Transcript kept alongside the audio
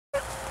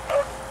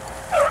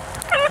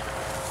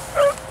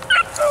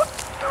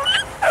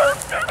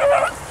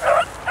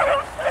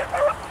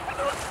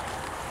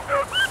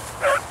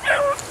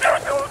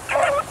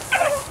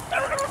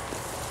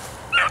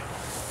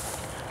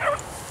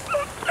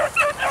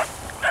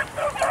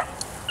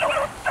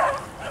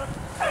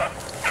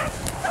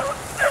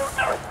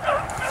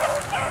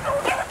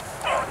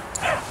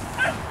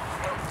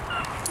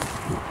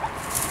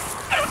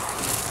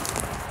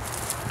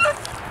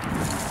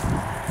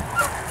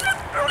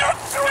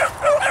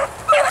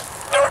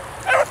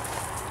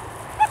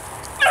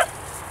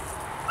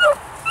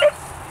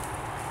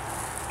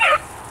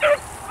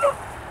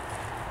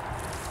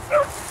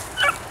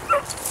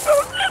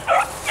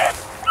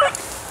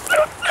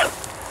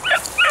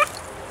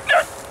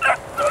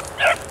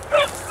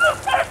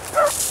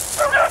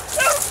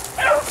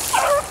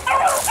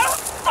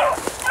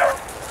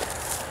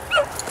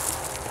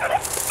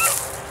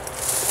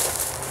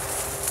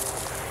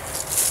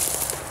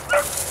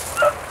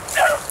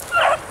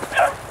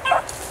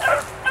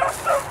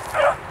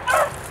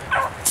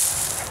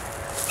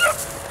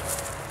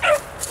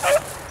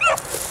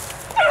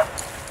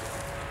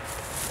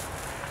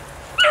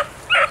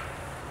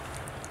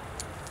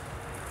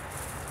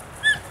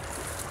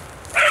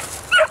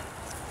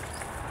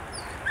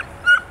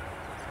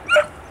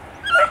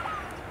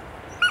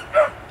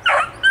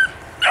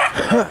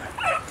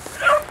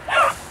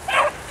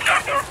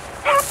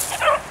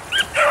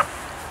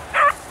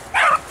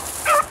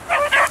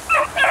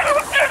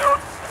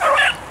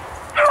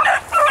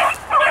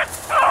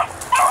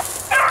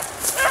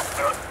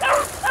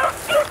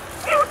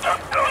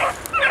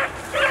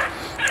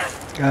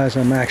Guys,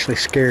 I'm actually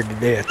scared to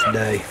death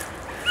today.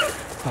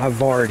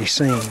 I've already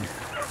seen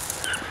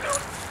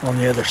on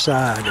the other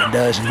side a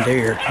dozen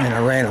deer, and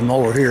I ran them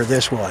over here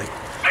this way.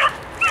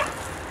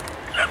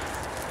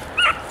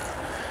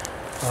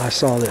 I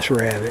saw this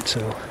rabbit,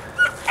 so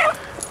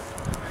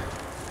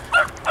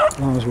as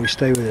long as we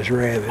stay with this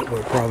rabbit,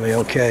 we're probably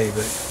okay,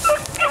 but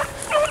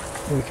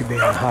we could be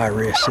in a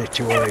high-risk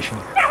situation.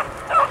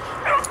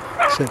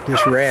 Except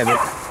this rabbit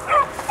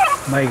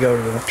may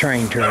go to the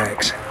train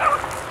tracks.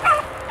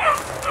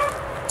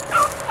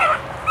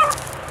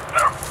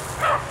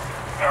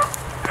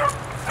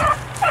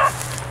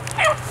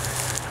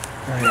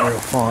 I ain't real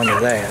fond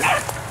of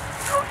that.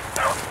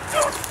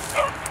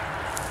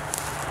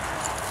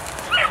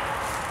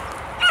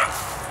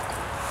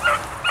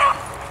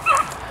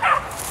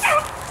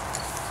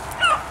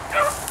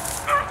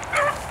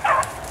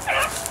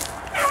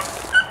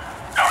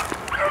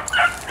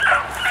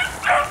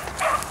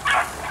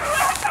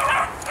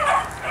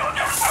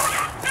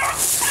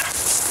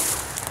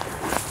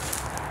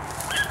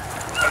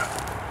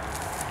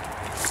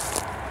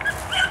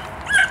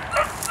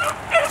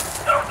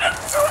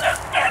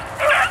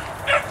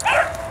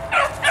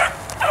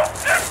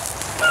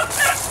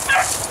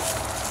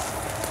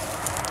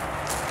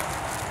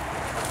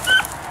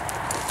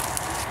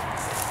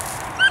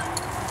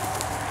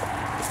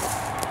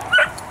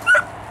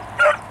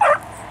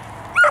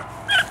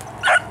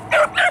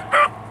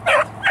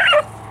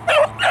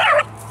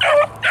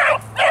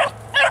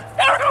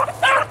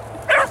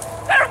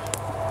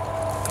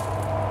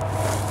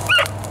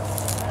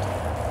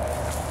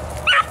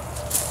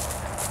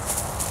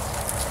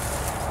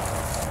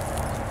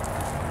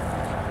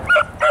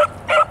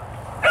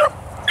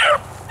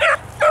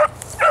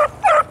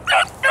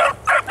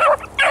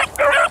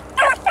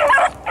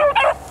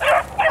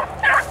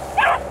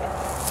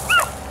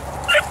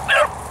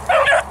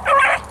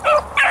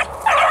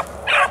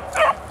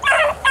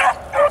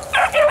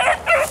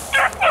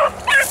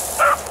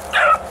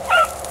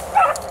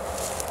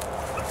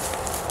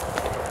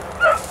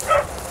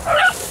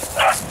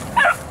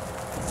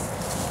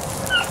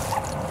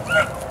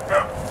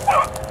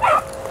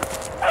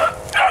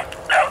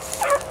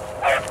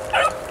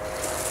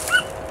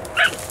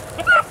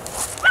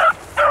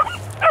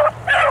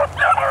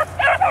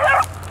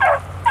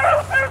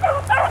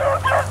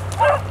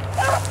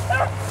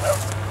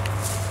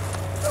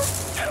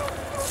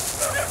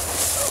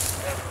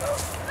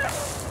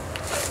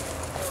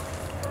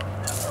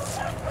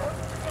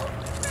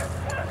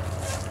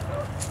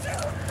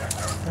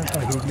 Looks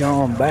like he's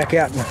gone back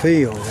out in the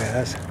field,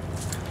 guys.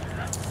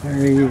 There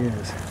he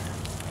is.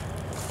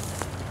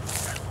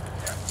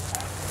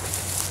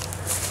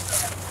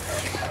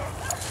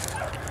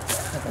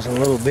 That was a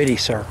little bitty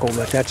circle,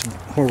 but that's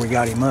where we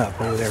got him up,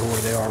 over there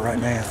where they are right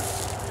now.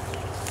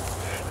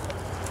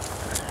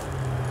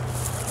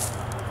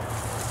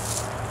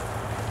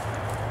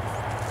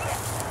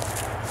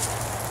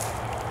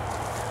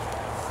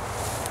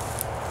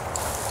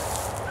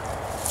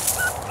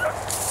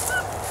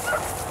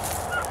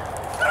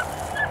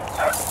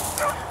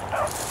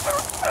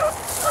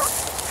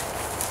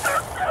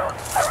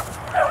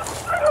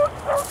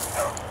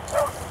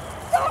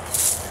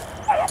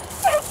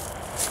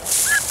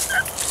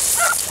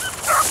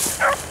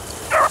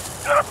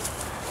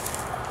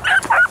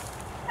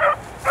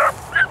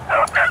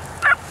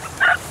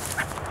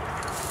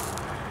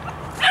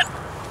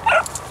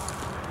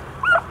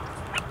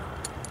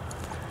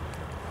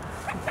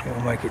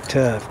 It'll make it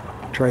tough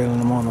trailing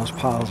them on those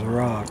piles of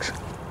rocks.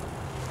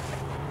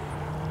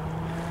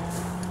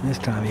 This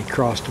time he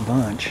crossed a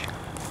bunch.